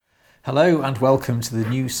Hello and welcome to the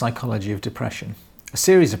New Psychology of Depression, a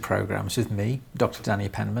series of programmes with me, Dr. Danny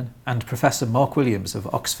Penman, and Professor Mark Williams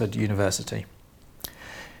of Oxford University.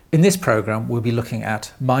 In this programme, we'll be looking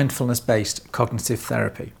at Mindfulness-Based Cognitive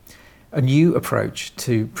Therapy, a new approach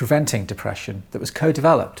to preventing depression that was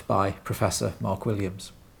co-developed by Professor Mark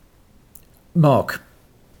Williams. Mark,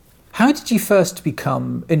 how did you first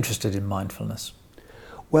become interested in mindfulness?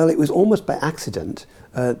 Well, it was almost by accident.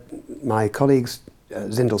 My colleagues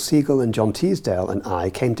Zindel Siegel and John Teasdale and I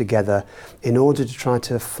came together in order to try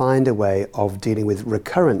to find a way of dealing with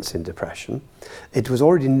recurrence in depression. It was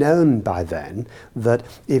already known by then that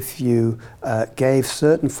if you gave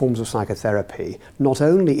certain forms of psychotherapy, not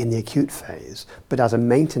only in the acute phase, but as a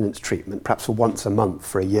maintenance treatment, perhaps for once a month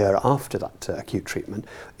for a year after that acute treatment,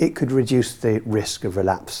 it could reduce the risk of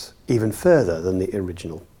relapse even further than the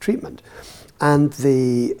original treatment. And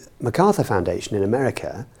the MacArthur Foundation in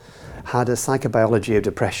America had a psychobiology of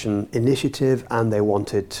depression initiative, and they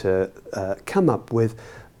wanted to come up with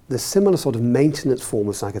the similar sort of maintenance form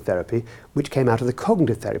of psychotherapy which came out of the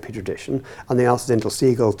cognitive therapy tradition, and they asked Zindel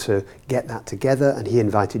Siegel to get that together, and he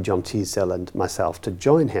invited John Teasdale and myself to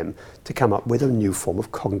join him to come up with a new form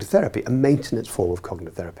of cognitive therapy, a maintenance form of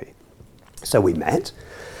cognitive therapy. So we met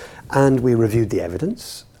and we reviewed the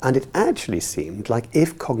evidence, and it actually seemed like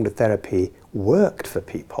if cognitive therapy worked for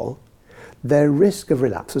people, their risk of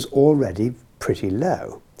relapse was already pretty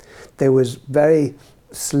low. There was very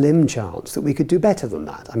slim chance that we could do better than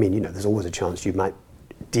that. I mean, there's always a chance you might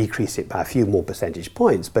decrease it by a few more percentage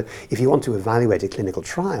points, but if you want to evaluate a clinical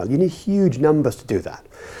trial, you need huge numbers to do that.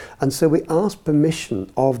 And so we asked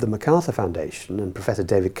permission of the MacArthur Foundation and Professor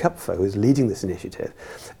David Kupfer, who is leading this initiative,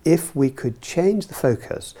 if we could change the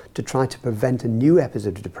focus to try to prevent a new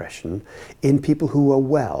episode of depression in people who were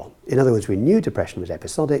well. In other words, we knew depression was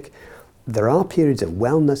episodic. There are periods of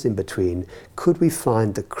wellness in between. Could we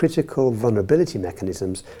find the critical vulnerability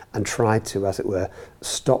mechanisms and try to, as it were,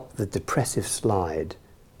 stop the depressive slide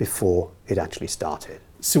before it actually started?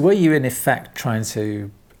 So were you in effect trying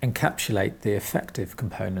to encapsulate the effective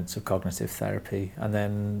components of cognitive therapy and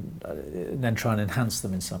then try and enhance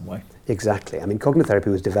them in some way? Exactly. I mean, cognitive therapy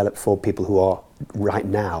was developed for people who are right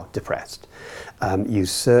now depressed. You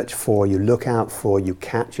search for, you look out for, you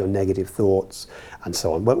catch your negative thoughts and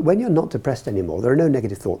so on. When you're not depressed anymore, there are no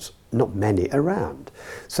negative thoughts, not many around.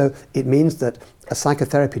 So it means that a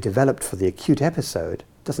psychotherapy developed for the acute episode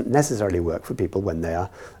doesn't necessarily work for people when they are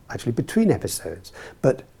actually between episodes.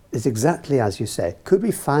 But it's exactly as you say. Could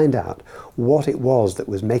we find out what it was that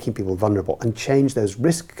was making people vulnerable and change those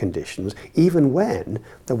risk conditions even when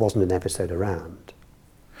there wasn't an episode around?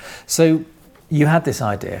 So you had this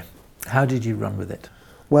idea. How did you run with it?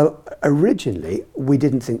 Well, originally we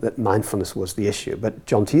didn't think that mindfulness was the issue, but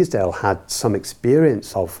John Teasdale had some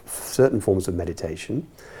experience of certain forms of meditation.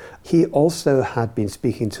 He also had been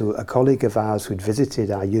speaking to a colleague of ours who'd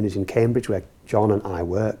visited our unit in Cambridge where John and I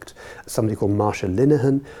worked, somebody called Marcia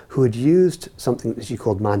Linehan, who had used something that she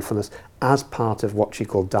called mindfulness as part of what she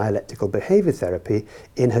called dialectical behaviour therapy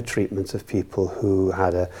in her treatments of people who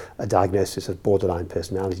had a diagnosis of borderline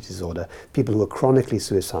personality disorder, people who were chronically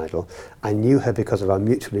suicidal. I knew her because of our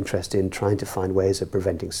mutual interest in trying to find ways of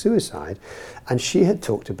preventing suicide, and she had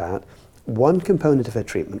talked about one component of her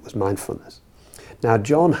treatment was mindfulness. Now,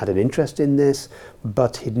 John had an interest in this,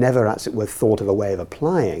 but he'd never, as it were, thought of a way of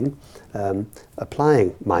applying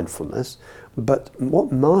mindfulness. But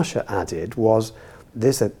what Marcia added was,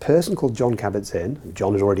 there's a person called John Kabat-Zinn.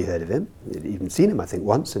 John had already heard of him. He'd even seen him, I think,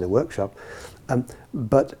 once in a workshop.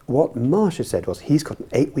 But what Marcia said was, he's got an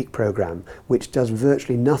 8-week program which does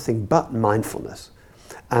virtually nothing but mindfulness.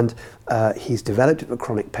 And he's developed it for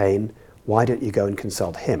chronic pain. Why don't you go and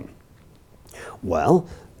consult him? Well,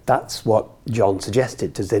 that's what John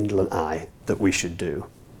suggested to Zindel and I that we should do.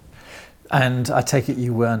 And I take it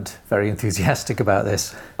you weren't very enthusiastic about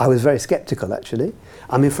this? I was very sceptical, actually.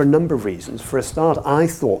 I mean, for a number of reasons. For a start, I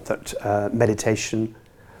thought that meditation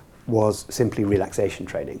was simply relaxation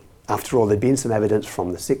training. After all, there'd been some evidence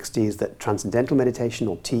from the 60s that transcendental meditation,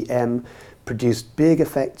 or TM, produced big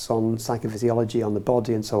effects on psychophysiology, on the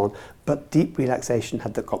body and so on, but deep relaxation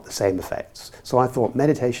had got the same effects. So I thought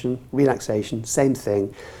meditation, relaxation, same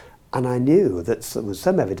thing, and I knew that there was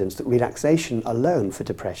some evidence that relaxation alone for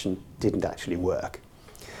depression didn't actually work.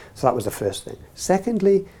 So that was the first thing.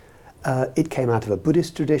 Secondly, it came out of a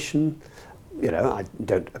Buddhist tradition. I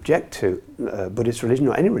don't object to Buddhist religion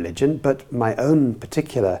or any religion, but my own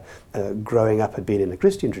particular growing up had been in a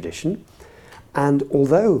Christian tradition. And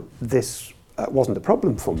although this wasn't a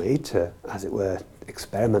problem for me to, as it were,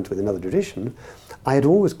 experiment with another tradition, I had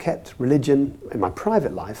always kept religion in my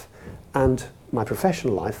private life and my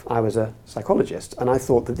professional life, I was a psychologist, and I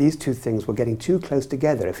thought that these two things were getting too close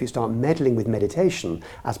together if you start meddling with meditation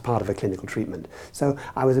as part of a clinical treatment. So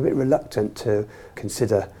I was a bit reluctant to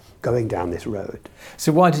consider going down this road.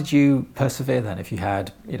 So why did you persevere then if you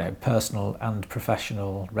had, personal and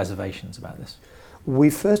professional reservations about this?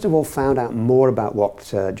 We first of all found out more about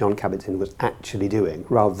what John Kabat-Zinn was actually doing,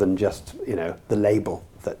 rather than just, the label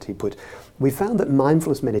that he put. We found that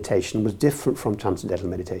mindfulness meditation was different from transcendental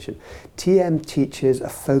meditation. TM teaches a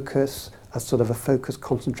sort of a focus,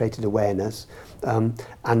 concentrated awareness,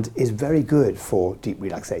 and is very good for deep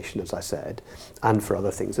relaxation, as I said, and for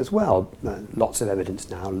other things as well. Lots of evidence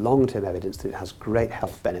now, long-term evidence that it has great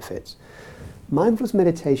health benefits. Mindfulness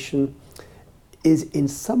meditation is in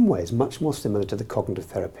some ways much more similar to the cognitive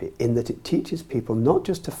therapy in that it teaches people not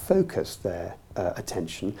just to focus their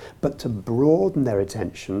attention, but to broaden their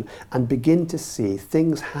attention and begin to see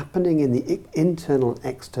things happening in the internal and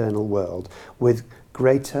external world with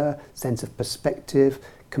greater sense of perspective,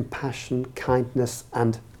 compassion, kindness,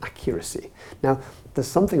 and accuracy. Now, there's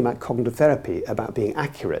something about cognitive therapy, about being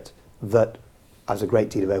accurate, that has a great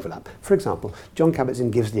deal of overlap. For example, John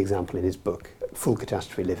Kabat-Zinn gives the example in his book, Full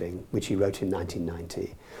Catastrophe Living, which he wrote in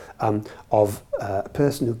 1990, of a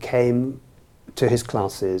person who came to his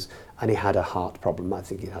classes and he had a heart problem. I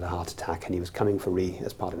think he had a heart attack, and he was coming for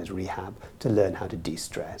as part of his rehab to learn how to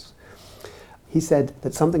de-stress. He said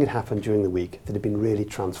that something had happened during the week that had been really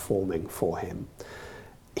transforming for him.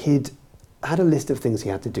 He'd had a list of things he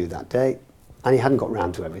had to do that day, and he hadn't got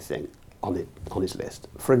round to everything on his list.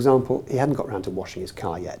 For example, he hadn't got round to washing his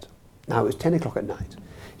car yet. Now, it was 10 o'clock at night.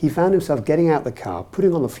 He found himself getting out the car,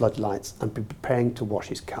 putting on the floodlights, and preparing to wash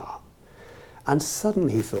his car. And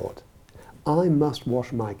suddenly he thought, I must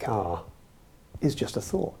wash my car is just a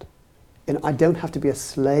thought. I don't have to be a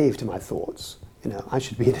slave to my thoughts. I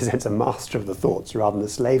should be, in a sense, a master of the thoughts rather than a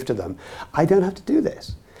slave to them. I don't have to do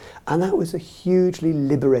this. And that was a hugely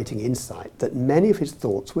liberating insight, that many of his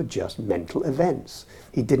thoughts were just mental events.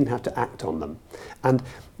 He didn't have to act on them. And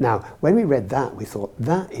now, when we read that, we thought,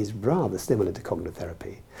 that is rather similar to cognitive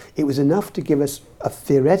therapy. It was enough to give us a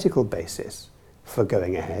theoretical basis for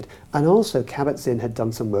going ahead. And also, Kabat-Zinn had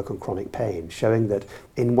done some work on chronic pain, showing that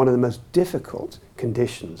in one of the most difficult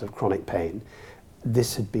conditions of chronic pain,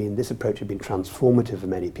 this approach had been transformative for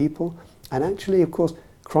many people. And actually, of course,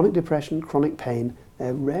 chronic depression, chronic pain,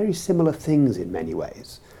 they're very similar things in many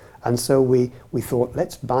ways. And so we thought,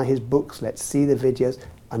 let's buy his books, let's see the videos,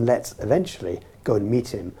 and let's eventually go and meet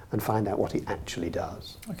him and find out what he actually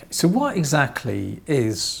does. Okay, so what exactly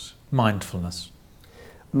is mindfulness?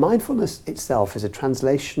 Mindfulness itself is a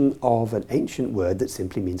translation of an ancient word that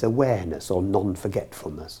simply means awareness or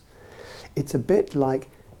non-forgetfulness. It's a bit like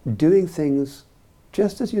doing things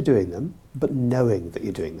just as you're doing them, but knowing that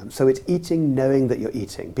you're doing them. So it's eating, knowing that you're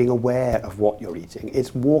eating, being aware of what you're eating.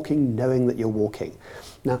 It's walking, knowing that you're walking.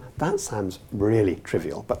 Now, that sounds really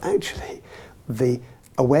trivial, but actually, the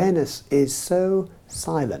awareness is so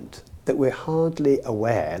silent that we're hardly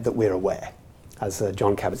aware that we're aware, as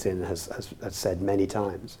John Kabat-Zinn has said many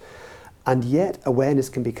times. And yet, awareness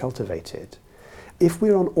can be cultivated. If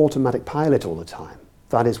we're on automatic pilot all the time,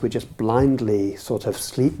 that is, we're just blindly sort of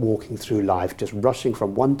sleepwalking through life, just rushing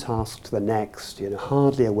from one task to the next,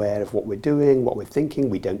 hardly aware of what we're doing, what we're thinking.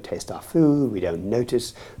 We don't taste our food, we don't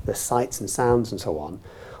notice the sights and sounds and so on.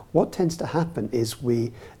 What tends to happen is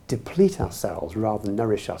we deplete ourselves rather than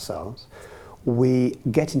nourish ourselves. We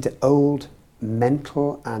get into old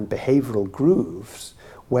mental and behavioral grooves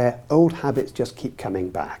where old habits just keep coming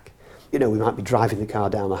back. We might be driving the car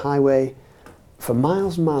down the highway for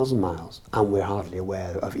miles and miles and miles, and we're hardly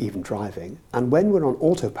aware of even driving. And when we're on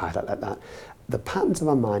autopilot like that, the patterns of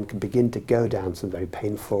our mind can begin to go down some very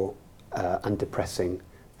painful and depressing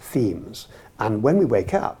themes. And when we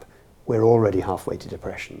wake up, we're already halfway to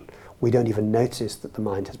depression. We don't even notice that the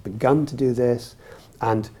mind has begun to do this,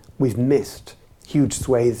 and we've missed huge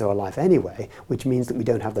swathes of our life anyway, which means that we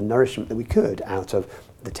don't have the nourishment that we could out of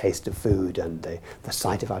the taste of food and the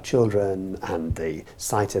sight of our children and the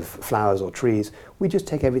sight of flowers or trees. We just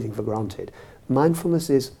take everything for granted. Mindfulness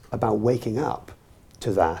is about waking up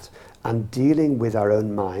to that and dealing with our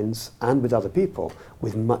own minds and with other people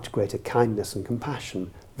with much greater kindness and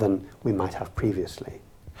compassion than we might have previously.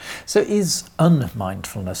 So is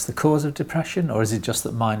unmindfulness the cause of depression, or is it just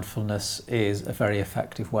that mindfulness is a very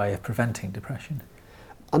effective way of preventing depression?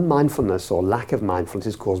 Unmindfulness or lack of mindfulness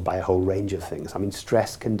is caused by a whole range of things.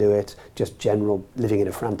 Stress can do it, just general living in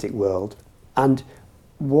a frantic world. And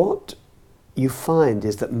what you find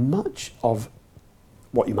is that much of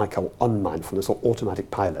what you might call unmindfulness or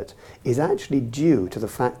automatic pilot, is actually due to the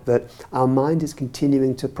fact that our mind is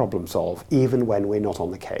continuing to problem solve even when we're not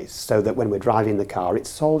on the case. So that when we're driving the car, it's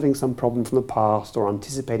solving some problem from the past or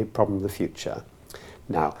anticipated problem of the future.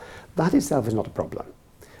 Now, that itself is not a problem.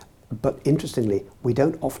 But interestingly, we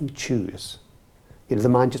don't often choose. The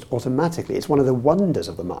mind just automatically, it's one of the wonders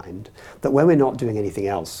of the mind that when we're not doing anything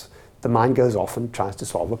else, the mind goes off and tries to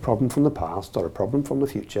solve a problem from the past or a problem from the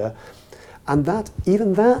future. And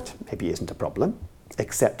even that maybe isn't a problem,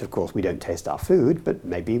 except of course we don't taste our food, but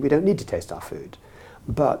maybe we don't need to taste our food.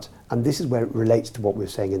 But, and this is where it relates to what we were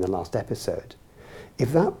saying in the last episode,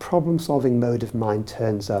 if that problem-solving mode of mind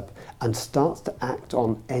turns up and starts to act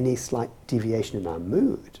on any slight deviation in our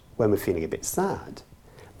mood when we're feeling a bit sad,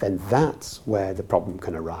 then that's where the problem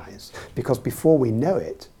can arise. Because before we know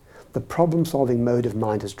it, the problem-solving mode of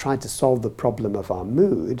mind has tried to solve the problem of our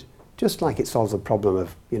mood, just like it solves the problem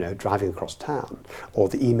of, driving across town, or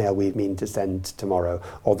the email we mean to send tomorrow,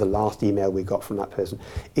 or the last email we got from that person.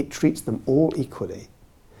 It treats them all equally.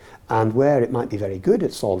 And where it might be very good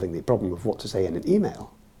at solving the problem of what to say in an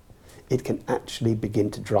email, it can actually begin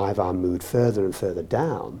to drive our mood further and further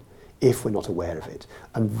down if we're not aware of it.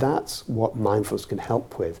 And that's what mindfulness can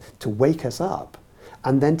help with, to wake us up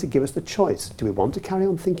and then to give us the choice. Do we want to carry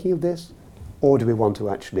on thinking of this, or do we want to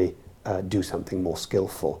actually do something more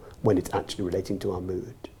skillful when it's actually relating to our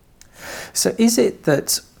mood? So is it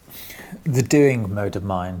that the doing mode of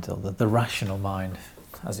mind, or the rational mind,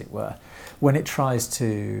 as it were, when it tries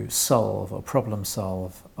to solve or problem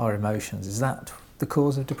solve our emotions, is that the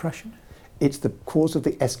cause of depression? It's the cause of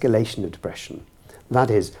the escalation of depression. That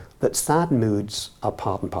is, that sad moods are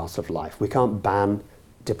part and parcel of life. We can't ban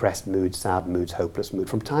depressed moods, sad moods, hopeless moods.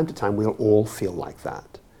 From time to time, we'll all feel like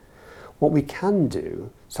that. What we can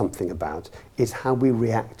do something about is how we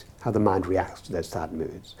react, how the mind reacts to those sad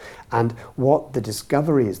moods. And what the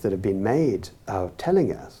discoveries that have been made are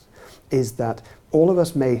telling us is that all of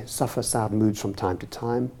us may suffer sad moods from time to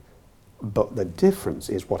time, but the difference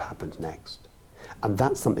is what happens next. And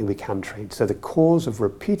that's something we can train. So the cause of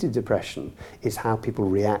repeated depression is how people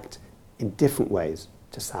react in different ways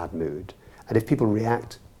to sad mood. And if people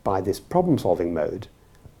react by this problem-solving mode,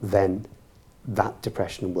 then that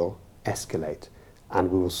depression will escalate.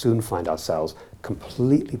 And we will soon find ourselves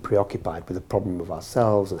completely preoccupied with the problem of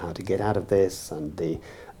ourselves and how to get out of this, and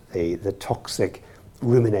the toxic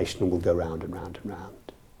rumination will go round and round and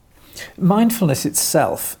round. Mindfulness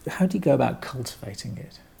itself, how do you go about cultivating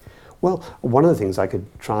it? Well, one of the things, I could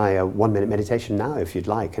try a 1-minute meditation now if you'd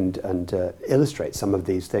like, and illustrate some of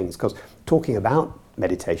these things, because talking about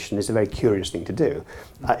meditation is a very curious thing to do.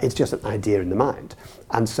 It's just an idea in the mind.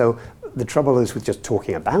 And so the trouble is with just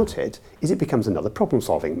talking about it is it becomes another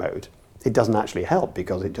problem-solving mode. It doesn't actually help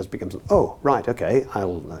because it just becomes, oh, right, okay,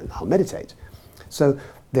 I'll meditate. So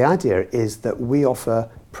the idea is that we offer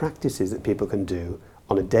practices that people can do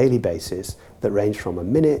on a daily basis that range from a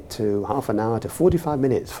minute to half an hour to 45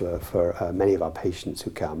 minutes for many of our patients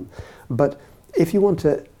who come. But if you want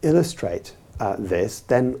to illustrate this,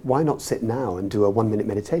 then why not sit now and do a 1-minute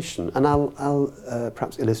meditation? And I'll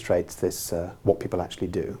perhaps illustrate this, what people actually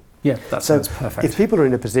do. Yeah, that sounds perfect. If people are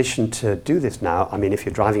in a position to do this now, I mean, if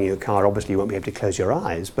you're driving your car, obviously you won't be able to close your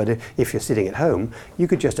eyes, but if you're sitting at home, you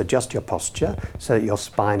could just adjust your posture so that your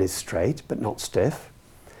spine is straight but not stiff.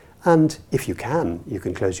 And if you can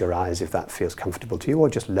close your eyes if that feels comfortable to you,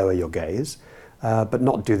 or just lower your gaze, but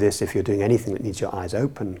not do this if you're doing anything that needs your eyes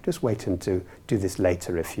open. Just wait and to do this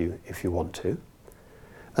later if you want to.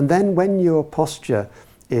 And then when your posture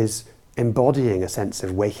is embodying a sense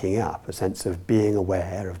of waking up, a sense of being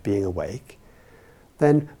aware, of being awake,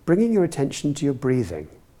 then bringing your attention to your breathing.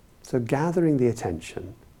 So gathering the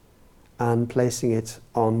attention and placing it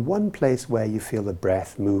on one place where you feel the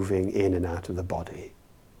breath moving in and out of the body.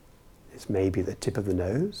 This may be the tip of the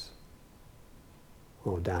nose,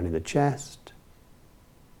 or down in the chest,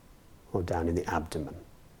 or down in the abdomen.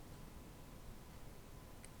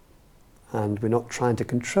 And we're not trying to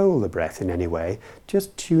control the breath in any way,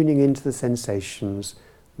 just tuning into the sensations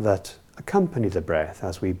that accompany the breath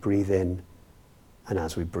as we breathe in and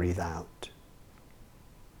as we breathe out.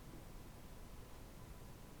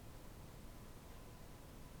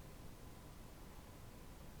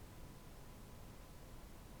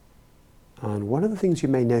 And one of the things you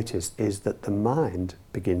may notice is that the mind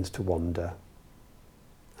begins to wander.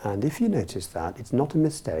 And if you notice that, it's not a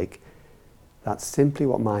mistake. That's simply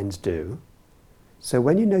what minds do. So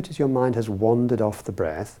when you notice your mind has wandered off the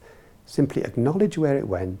breath, simply acknowledge where it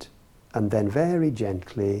went and then very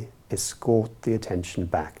gently escort the attention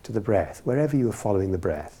back to the breath, wherever you are following the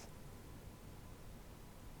breath.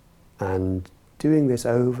 And doing this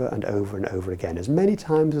over and over and over again. As many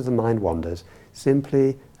times as the mind wanders,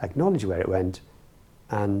 simply acknowledge where it went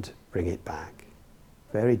and bring it back,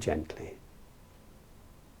 very gently.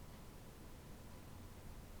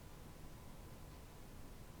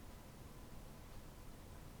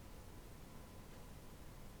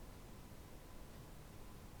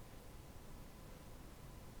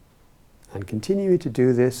 And continue to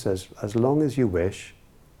do this as long as you wish,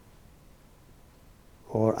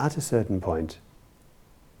 or at a certain point,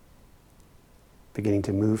 beginning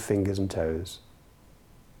to move fingers and toes.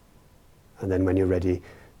 And then when you're ready,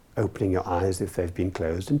 opening your eyes if they've been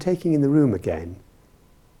closed and taking in the room again.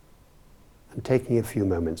 And taking a few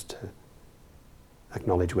moments to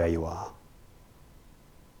acknowledge where you are.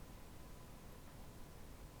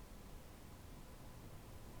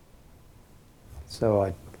 So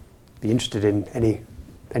I'd be interested in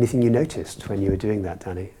anything you noticed when you were doing that,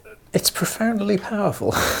 Danny. It's profoundly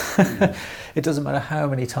powerful. It doesn't matter how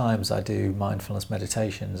many times I do mindfulness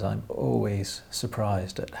meditations, I'm always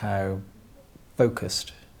surprised at how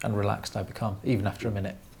focused and relaxed I become, even after a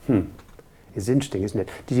minute. It's interesting, isn't it?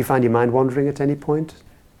 Did you find your mind wandering at any point?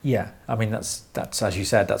 Yeah, I mean, that's as you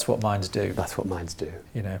said, that's what minds do. That's what minds do.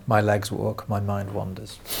 You know, my legs walk, my mind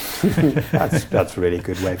wanders. That's a really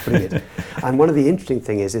good way of putting it. And one of the interesting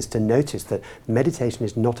things is to notice that meditation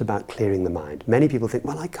is not about clearing the mind. Many people think,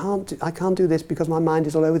 well, I can't do this because my mind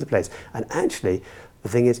is all over the place. And actually, the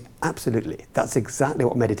thing is, absolutely, that's exactly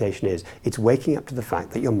what meditation is. It's waking up to the fact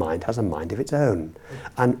that your mind has a mind of its own.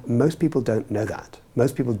 And most people don't know that.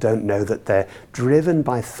 Most people don't know that they're driven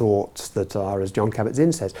by thoughts that are, as Jon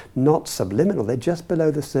Kabat-Zinn says, not subliminal. They're just below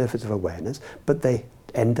the surface of awareness, but they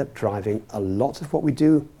end up driving a lot of what we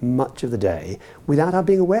do much of the day without our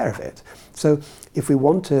being aware of it. So if we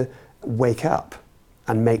want to wake up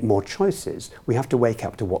and make more choices, we have to wake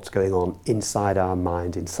up to what's going on inside our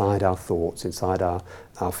mind, inside our thoughts, inside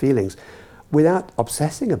our feelings, without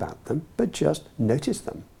obsessing about them, but just notice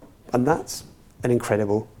them. And that's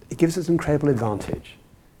it gives us an incredible advantage.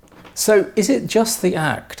 So is it just the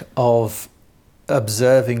act of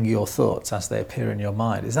observing your thoughts as they appear in your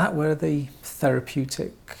mind? Is that where the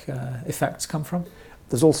therapeutic effects come from?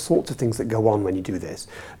 There's all sorts of things that go on when you do this.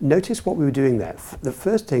 Notice what we were doing there. The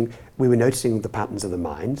first thing, we were noticing the patterns of the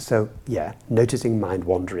mind. So yeah, noticing mind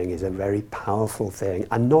wandering is a very powerful thing,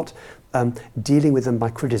 and not dealing with them by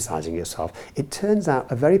criticizing yourself. It turns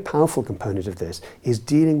out a very powerful component of this is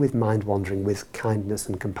dealing with mind wandering with kindness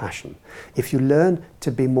and compassion. If you learn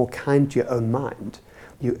to be more kind to your own mind,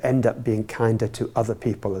 you end up being kinder to other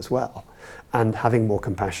people as well, and having more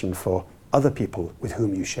compassion for other people with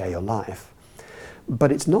whom you share your life.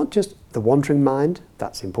 But it's not just the wandering mind,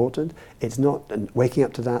 that's important. It's not waking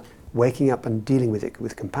up to that, waking up and dealing with it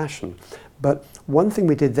with compassion. But one thing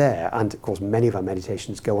we did there, and of course many of our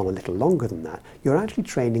meditations go on a little longer than that, you're actually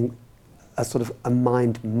training a sort of a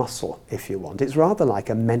mind muscle, if you want. It's rather like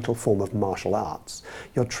a mental form of martial arts.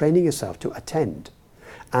 You're training yourself to attend.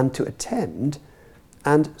 And to attend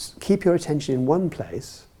and keep your attention in one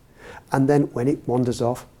place, and then when it wanders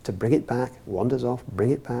off, to bring it back, wanders off, bring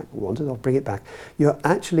it back, wanders off, bring it back. You're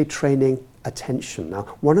actually training attention.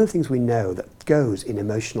 Now, one of the things we know that goes in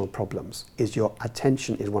emotional problems is your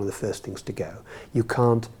attention is one of the first things to go. You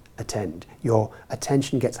can't attend. Your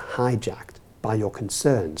attention gets hijacked by your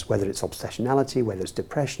concerns, whether it's obsessionality, whether it's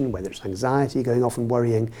depression, whether it's anxiety going off and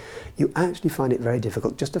worrying. You actually find it very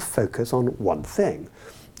difficult just to focus on one thing.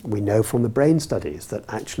 We know from the brain studies that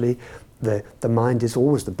actually the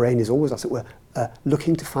brain is always, as it were,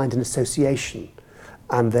 looking to find an association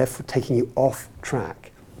and therefore taking you off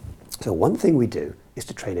track. So one thing we do is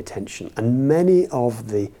to train attention, and many of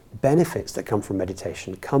the benefits that come from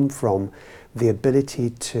meditation come from the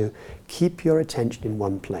ability to keep your attention in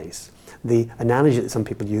one place. The analogy that some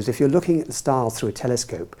people use, if you're looking at the stars through a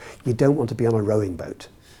telescope, you don't want to be on a rowing boat,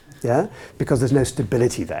 yeah? Because there's no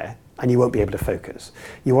stability there and you won't be able to focus.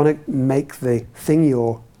 You want to make the thing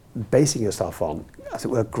you're basing yourself on, as it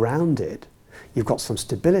were, grounded. You've got some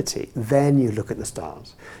stability, then you look at the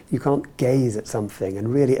stars. You can't gaze at something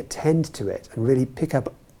and really attend to it and really pick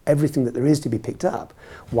up everything that there is to be picked up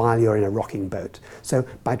while you're in a rocking boat. So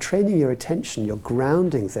by training your attention, you're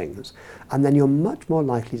grounding things, and then you're much more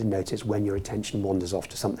likely to notice when your attention wanders off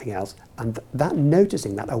to something else, and that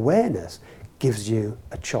noticing, that awareness, gives you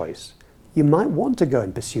a choice. You might want to go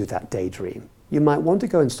and pursue that daydream. You might want to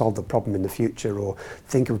go and solve the problem in the future or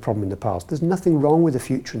think of a problem in the past. There's nothing wrong with the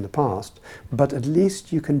future and the past, but at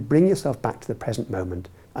least you can bring yourself back to the present moment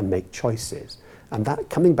and make choices. And that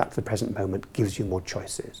coming back to the present moment gives you more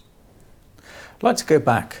choices. I'd like to go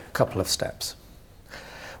back a couple of steps.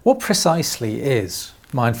 What precisely is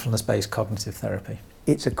mindfulness-based cognitive therapy?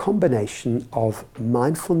 It's a combination of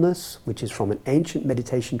mindfulness, which is from an ancient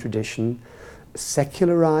meditation tradition,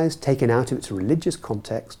 secularized, taken out of its religious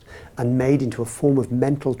context, and made into a form of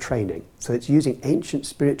mental training. So it's using ancient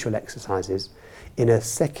spiritual exercises in a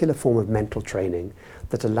secular form of mental training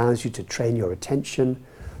that allows you to train your attention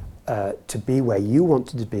to be where you want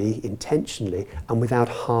to be intentionally and without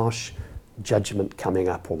harsh judgment coming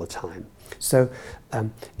up all the time. So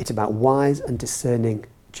it's about wise and discerning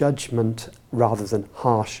judgment rather than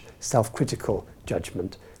harsh, self-critical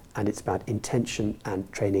judgment, and it's about intention and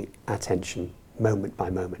training attention moment by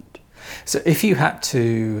moment. So if you had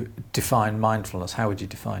to define mindfulness, how would you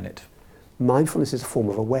define it? Mindfulness is a form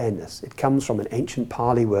of awareness. It comes from an ancient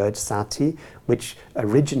Pali word, sati, which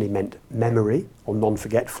originally meant memory or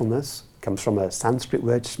non-forgetfulness. It comes from a Sanskrit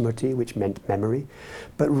word, smriti, which meant memory.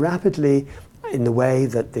 But rapidly, in the way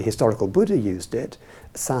that the historical Buddha used it,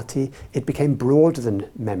 sati, it became broader than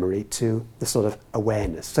memory to the sort of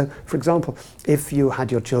awareness. So, for example, if you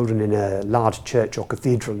had your children in a large church or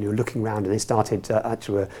cathedral and you were looking around and they started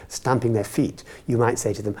actually stamping their feet, you might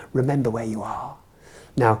say to them, remember where you are.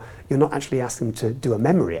 Now, you're not actually asking them to do a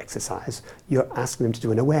memory exercise, you're asking them to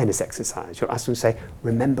do an awareness exercise. You're asking them to say,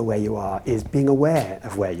 remember where you are, is being aware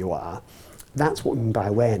of where you are. That's what we mean by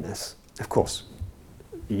awareness. Of course,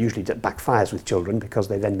 usually that backfires with children because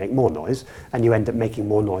they then make more noise and you end up making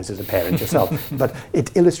more noise as a parent yourself. But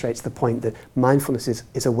it illustrates the point that mindfulness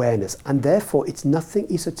is awareness, and therefore it's nothing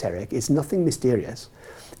esoteric, it's nothing mysterious.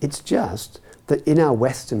 It's just that in our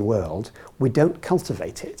Western world, we don't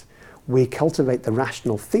cultivate it. We cultivate the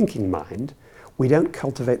rational thinking mind. We don't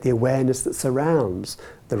cultivate the awareness that surrounds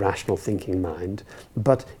the rational thinking mind,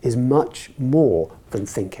 but is much more than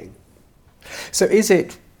thinking. So is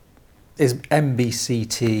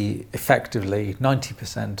MBCT effectively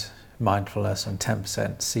 90% mindfulness and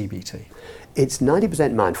 10% CBT? It's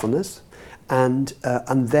 90% mindfulness, and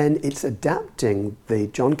then it's adapting the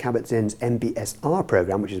John Kabat-Zinn's MBSR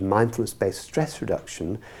program, which is mindfulness-based stress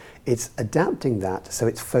reduction. It's adapting that so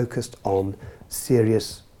it's focused on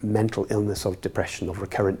serious mental illness of depression, of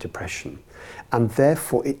recurrent depression. And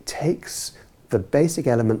therefore it takes the basic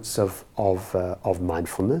elements of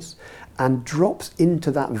mindfulness and drops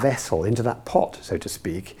into that vessel, into that pot, so to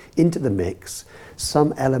speak, into the mix,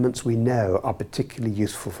 some elements we know are particularly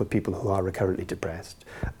useful for people who are recurrently depressed.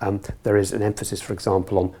 There is an emphasis, for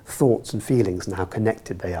example, on thoughts and feelings and how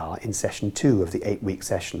connected they are in session 2 of the 8-week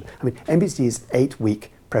session. I mean, MBCT is an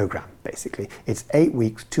 8-week program, basically. It's 8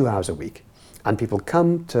 weeks, 2 hours a week. And people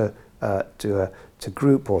come to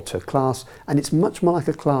group or to class, and it's much more like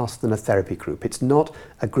a class than a therapy group. It's not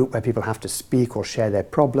a group where people have to speak or share their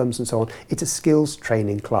problems and so on. It's a skills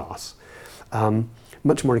training class,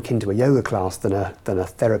 much more akin to a yoga class than a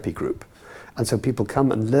therapy group. And so people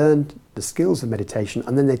come and learn the skills of meditation,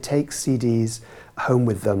 and then they take CDs home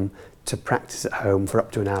with them to practice at home for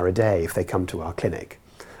up to an hour a day if they come to our clinic.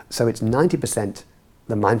 So it's 90%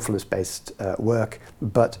 the mindfulness-based work,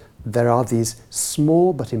 but there are these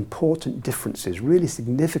small but important differences, really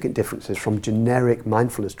significant differences from generic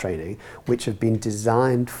mindfulness training, which have been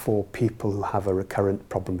designed for people who have a recurrent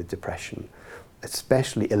problem with depression,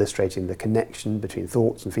 especially illustrating the connection between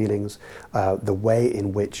thoughts and feelings, the way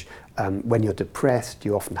in which when you're depressed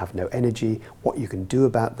you often have no energy, what you can do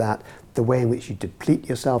about that, the way in which you deplete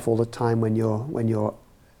yourself all the time when you're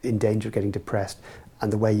in danger of getting depressed,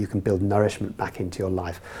 and the way you can build nourishment back into your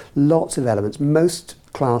life. Lots of elements. Most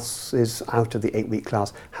classes out of the 8-week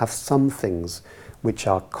class have some things which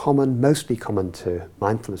are common, mostly common to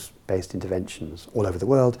mindfulness-based interventions all over the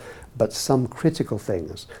world, but some critical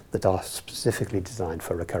things that are specifically designed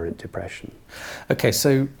for recurrent depression. Okay,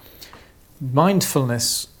 so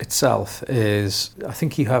mindfulness itself is, I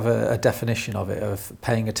think you have a definition of it, of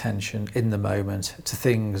paying attention in the moment to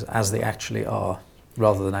things as they actually are,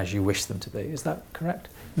 rather than as you wish them to be. Is that correct?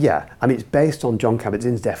 Yeah, I mean, it's based on John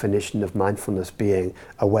Kabat-Zinn's definition of mindfulness being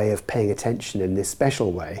a way of paying attention in this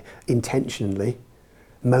special way, intentionally,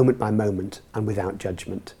 moment by moment, and without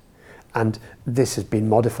judgment. And this has been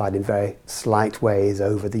modified in very slight ways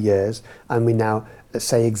over the years, and we now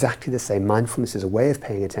say exactly the same. Mindfulness is a way of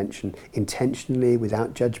paying attention intentionally,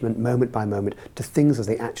 without judgment, moment by moment, to things as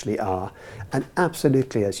they actually are, and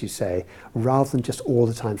absolutely, as you say, rather than just all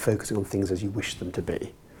the time focusing on things as you wish them to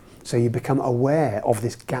be. So you become aware of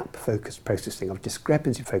this gap-focused processing, of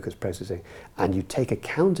discrepancy-focused processing, and you take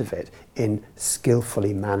account of it in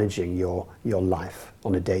skillfully managing your life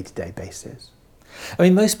on a day-to-day basis. I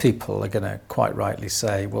mean, most people are going to quite rightly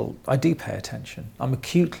say, well, I do pay attention. I'm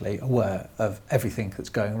acutely aware of everything that's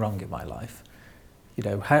going wrong in my life. You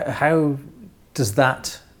know, how does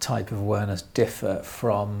that type of awareness differ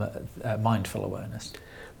from mindful awareness?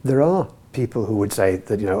 There are people who would say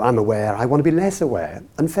that, I'm aware, I want to be less aware.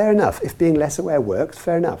 And fair enough. If being less aware works,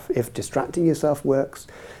 fair enough. If distracting yourself works,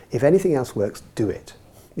 if anything else works, do it.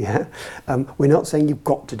 Yeah? We're not saying you've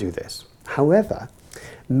got to do this. However,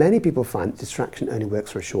 many people find that distraction only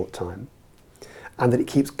works for a short time and that it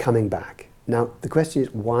keeps coming back. Now, the question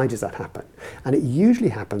is, why does that happen? And it usually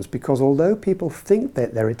happens because although people think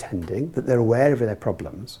that they're attending, that they're aware of their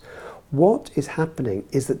problems, what is happening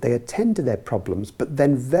is that they attend to their problems, but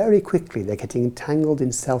then very quickly they're getting entangled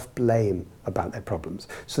in self-blame about their problems.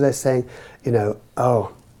 So they're saying,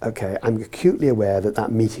 oh, okay, I'm acutely aware that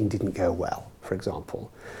that meeting didn't go well, for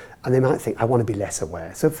example. And they might think, I want to be less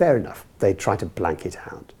aware. So fair enough, they try to blank it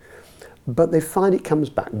out. But they find it comes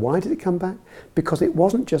back. Why did it come back? Because it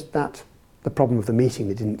wasn't just that the problem of the meeting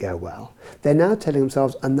that didn't go well. They're now telling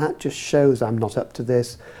themselves, and that just shows I'm not up to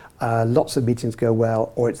this. Lots of meetings go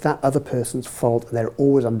well, or it's that other person's fault and they're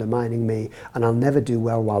always undermining me and I'll never do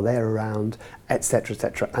well while they're around, etc.,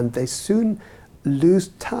 etc. And they soon lose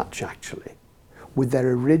touch, actually, with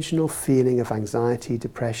their original feeling of anxiety,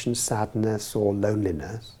 depression, sadness, or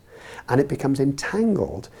loneliness. And it becomes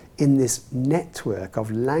entangled in this network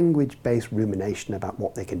of language-based rumination about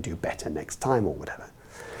what they can do better next time or whatever.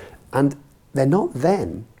 And they're not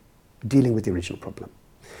then dealing with the original problem.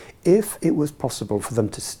 If it was possible for them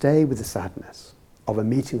to stay with the sadness of a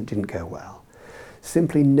meeting that didn't go well,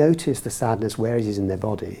 simply notice the sadness where it is in their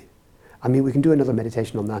body. I mean, we can do another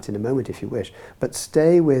meditation on that in a moment if you wish, but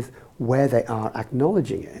stay with where they are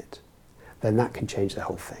acknowledging it, then that can change the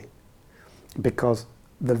whole thing. Because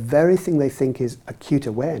the very thing they think is acute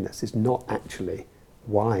awareness is not actually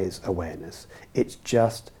wise awareness. It's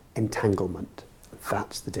just entanglement.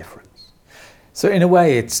 That's the difference. So in a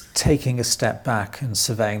way, it's taking a step back and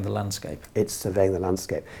surveying the landscape. It's surveying the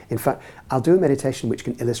landscape. In fact, I'll do a meditation which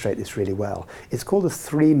can illustrate this really well. It's called the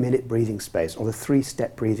 3-minute breathing space, or the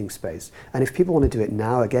 3-step breathing space. And if people want to do it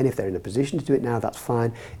now, again, if they're in a position to do it now, that's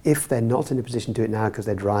fine. If they're not in a position to do it now because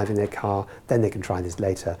they're driving their car, then they can try this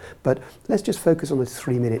later. But let's just focus on the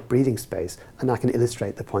 3-minute breathing space, and I can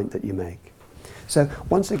illustrate the point that you make. So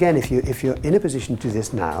once again, if you're in a position to do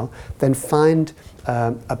this now, then find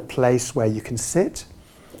a place where you can sit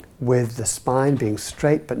with the spine being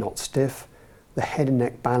straight but not stiff, the head and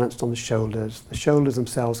neck balanced on the shoulders. The shoulders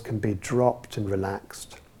themselves can be dropped and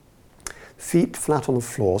relaxed. Feet flat on the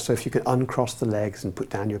floor, so if you can uncross the legs and put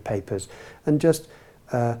down your papers and just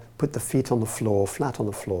put the feet on the floor, flat on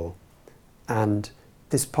the floor. And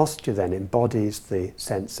this posture then embodies the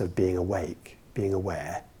sense of being awake, being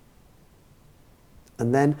aware.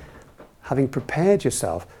 And then, having prepared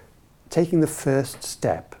yourself, taking the first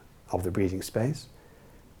step of the breathing space.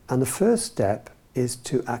 And the first step is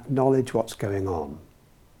to acknowledge what's going on.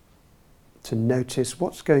 To notice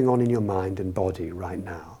what's going on in your mind and body right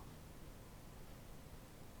now.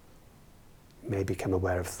 You may become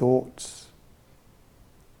aware of thoughts,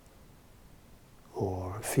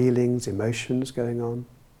 or feelings, emotions going on.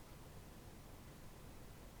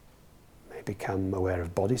 You may become aware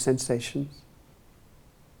of body sensations.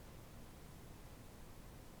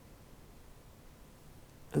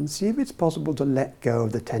 And see if it's possible to let go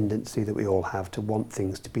of the tendency that we all have to want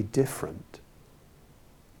things to be different.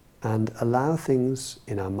 And allow things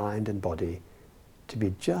in our mind and body to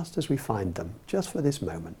be just as we find them, just for this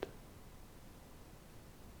moment.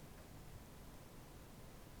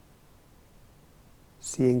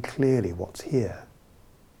 Seeing clearly what's here,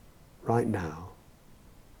 right now.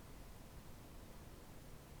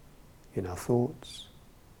 In our thoughts,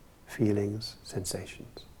 feelings,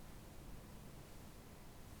 sensations.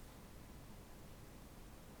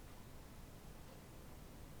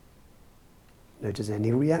 Notice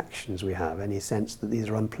any reactions we have, any sense that these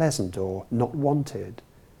are unpleasant or not wanted,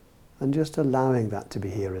 and just allowing that to be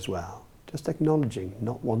here as well. Just acknowledging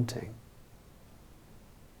not wanting.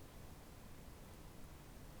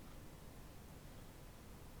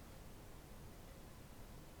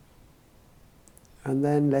 And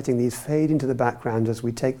then letting these fade into the background as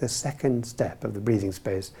we take the second step of the breathing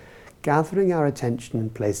space, gathering our attention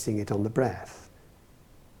and placing it on the breath.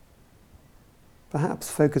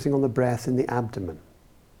 Perhaps focusing on the breath in the abdomen.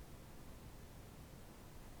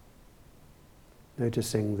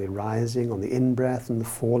 Noticing the rising on the in-breath and the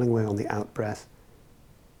falling away on the out-breath.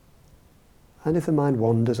 And if the mind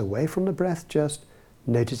wanders away from the breath, just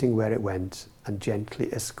noticing where it went and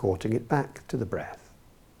gently escorting it back to the breath.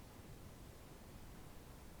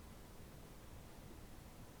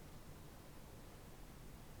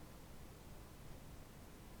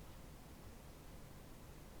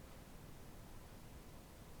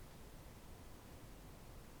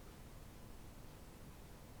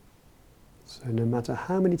 So no matter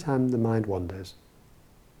how many times the mind wanders,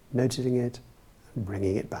 noticing it and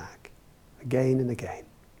bringing it back again and again.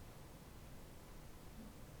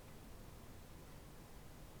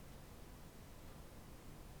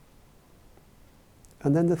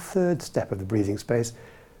 And then the third step of the breathing space,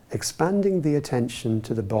 expanding the attention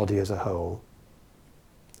to the body as a whole,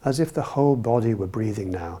 as if the whole body were breathing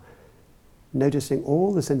now, noticing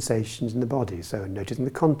all the sensations in the body. So noticing the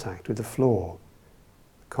contact with the floor,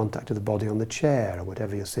 the contact of the body on the chair or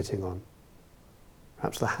whatever you're sitting on,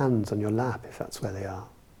 perhaps the hands on your lap if that's where they are.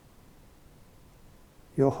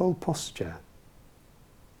 Your whole posture,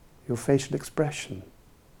 your facial expression,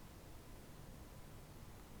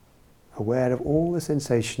 aware of all the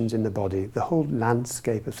sensations in the body, the whole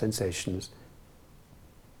landscape of sensations.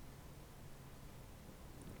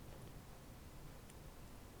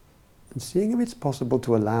 And seeing if it's possible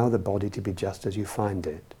to allow the body to be just as you find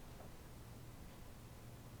it.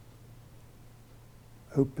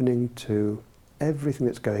 Opening to everything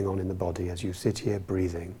that's going on in the body as you sit here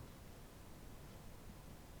breathing.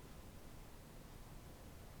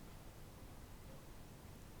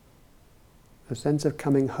 A sense of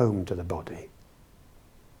coming home to the body,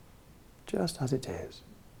 just as it is.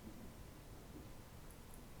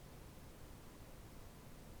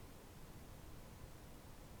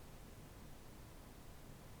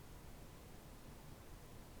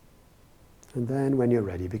 And then when you're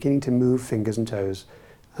ready, beginning to move fingers and toes,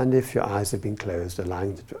 and if your eyes have been closed,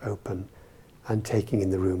 allowing them to open and taking in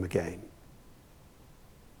the room again.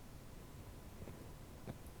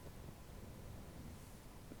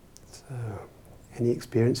 So, any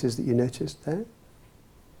experiences that you noticed there?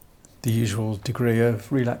 The usual degree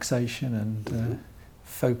of relaxation and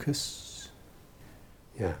focus.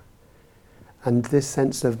 Yeah. And this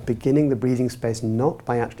sense of beginning the breathing space not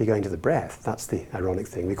by actually going to the breath, that's the ironic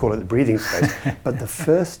thing, we call it the breathing space, but the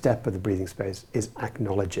first step of the breathing space is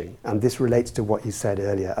acknowledging. And this relates to what you said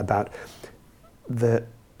earlier about the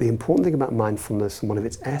important thing about mindfulness, and one of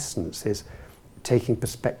its essence is taking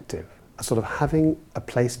perspective, a sort of having a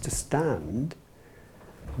place to stand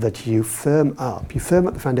that you firm up the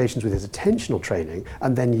foundations with this attentional training,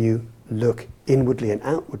 and then you look inwardly and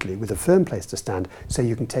outwardly with a firm place to stand, so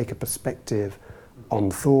you can take a perspective on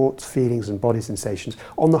thoughts, feelings and body sensations,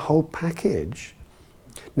 on the whole package.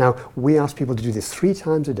 Now, we ask people to do this 3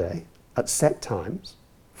 times a day at set times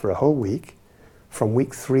for a whole week, from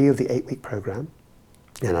week 3 of the 8-week program.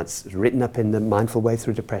 And that's written up in the Mindful Way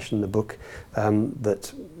Through Depression, the book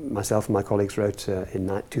that myself and my colleagues wrote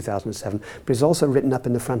in 2007. But it's also written up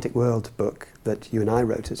in the Frantic World book that you and I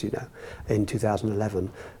wrote, as you know, in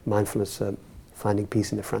 2011, Mindfulness, Finding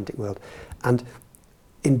Peace in the Frantic World. And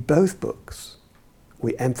in both books,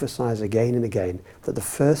 we emphasize again and again that the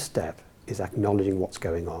first step is acknowledging what's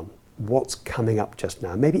going on, what's coming up just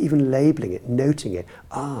now, maybe even labeling it, noting it.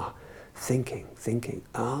 Thinking,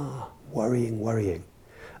 worrying.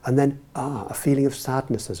 And then, a feeling of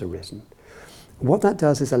sadness has arisen. What that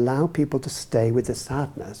does is allow people to stay with the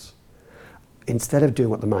sadness instead of doing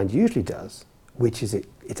what the mind usually does, which is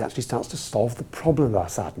it actually starts to solve the problem of our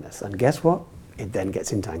sadness. And guess what? It then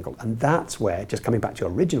gets entangled. And that's where, just coming back to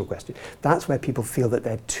your original question, that's where people feel that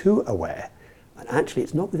they're too aware. And actually,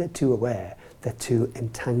 it's not that they're too aware, they're too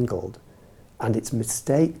entangled. And it's a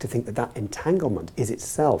mistake to think that that entanglement is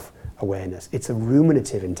itself awareness. It's a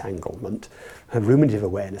ruminative entanglement, a ruminative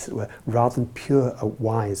awareness, rather than pure,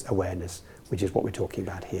 wise awareness, which is what we're talking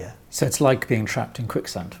about here. So it's like being trapped in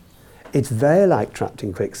quicksand. It's very like trapped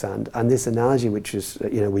in quicksand, and this analogy, which is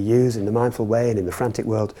we use in the Mindful Way and in the Frantic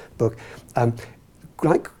World book,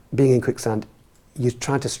 like being in quicksand, you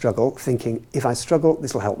try to struggle, thinking, if I struggle,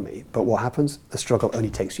 this will help me. But what happens? The struggle only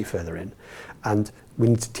takes you further in. And we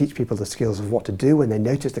need to teach people the skills of what to do when they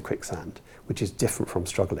notice the quicksand, which is different from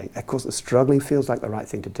struggling. Of course, the struggling feels like the right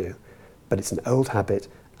thing to do, but it's an old habit,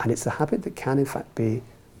 and it's a habit that can, in fact, be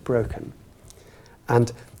broken.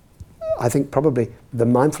 And I think probably the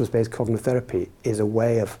mindfulness-based cognitive therapy is a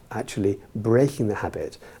way of actually breaking the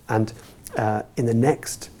habit. And in the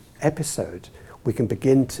next episode, we can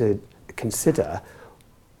begin to consider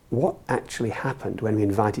what actually happened when we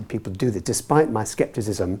invited people to do this. Despite my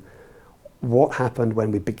skepticism, what happened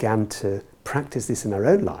when we began to practice this in our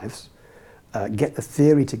own lives, get the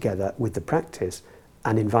theory together with the practice,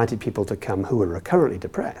 and invited people to come who were recurrently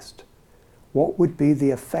depressed. What would be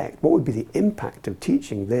the effect, what would be the impact of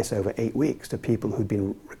teaching this over 8 weeks to people who'd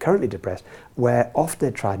been recurrently depressed, where often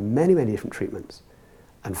they'd tried many, many different treatments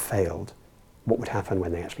and failed? What would happen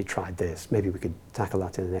when they actually tried this? Maybe we could tackle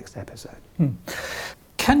that in the next episode.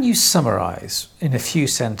 Can you summarise in a few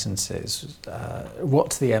sentences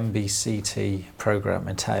what the MBCT programme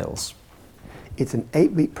entails? It's an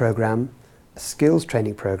 8-week programme a skills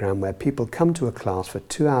training program where people come to a class for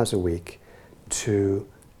 2 hours a week to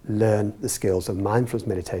learn the skills of mindfulness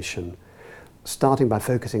meditation, starting by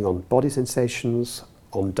focusing on body sensations,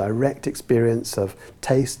 on direct experience of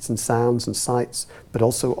tastes and sounds and sights, but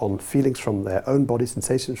also on feelings from their own body,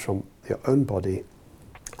 sensations from their own body,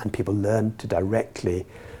 and people learn to directly,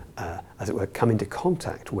 as it were, come into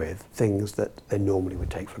contact with things that they normally would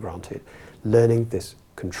take for granted, learning this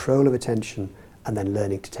control of attention and then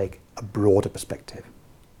learning to take a broader perspective.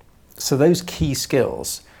 So those key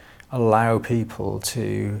skills allow people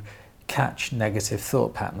to catch negative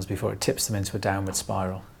thought patterns before it tips them into a downward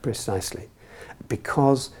spiral. Precisely.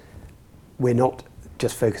 Because we're not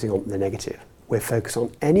just focusing on the negative. We're focused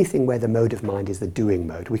on anything where the mode of mind is the doing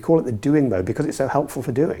mode. We call it the doing mode because it's so helpful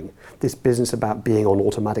for doing. This business about being on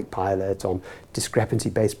automatic pilot, on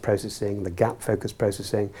discrepancy-based processing, the gap-focused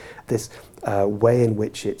processing, this way in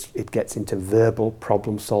which it gets into verbal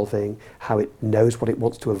problem solving, how it knows what it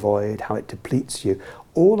wants to avoid, how it depletes you.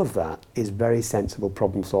 All of that is very sensible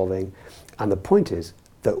problem solving. And the point is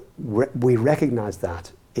that we recognize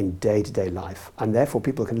that in day-to-day life, and therefore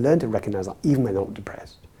people can learn to recognize that even when they're not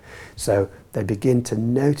depressed. So they begin to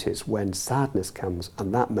notice when sadness comes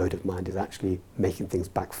and that mode of mind is actually making things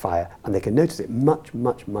backfire, and they can notice it much,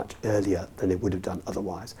 much, much earlier than it would have done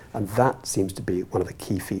otherwise. And that seems to be one of the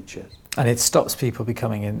key features. And it stops people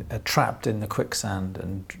becoming trapped in the quicksand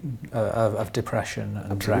of depression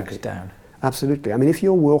and dragged down. Absolutely. I mean, if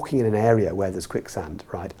you're walking in an area where there's quicksand,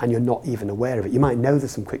 right, and you're not even aware of it, you might know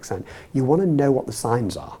there's some quicksand. You want to know what the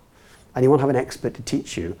signs are, and you want to have an expert to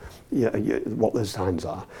teach you, what those signs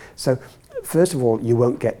are. So, first of all,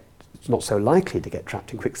 it's not so likely to get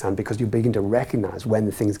trapped in quicksand because you begin to recognize when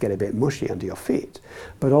things get a bit mushy under your feet.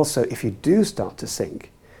 But also, if you do start to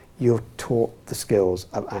sink, you're taught the skills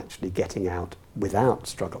of actually getting out without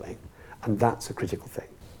struggling, and that's a critical thing.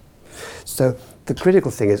 So the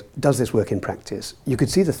critical thing is, does this work in practice? You could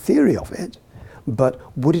see the theory of it, but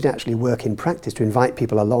would it actually work in practice to invite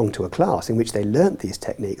people along to a class in which they learnt these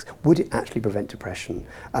techniques? Would it actually prevent depression?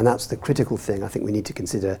 And that's the critical thing I think we need to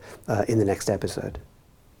consider in the next episode.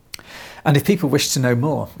 And if people wish to know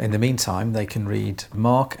more, in the meantime, they can read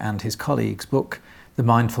Mark and his colleagues' book, The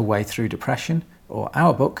Mindful Way Through Depression, or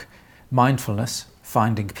our book, Mindfulness,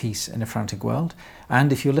 Finding Peace in a Frantic World.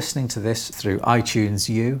 And if you're listening to this through iTunes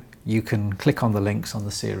U, you can click on the links on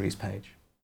the series page.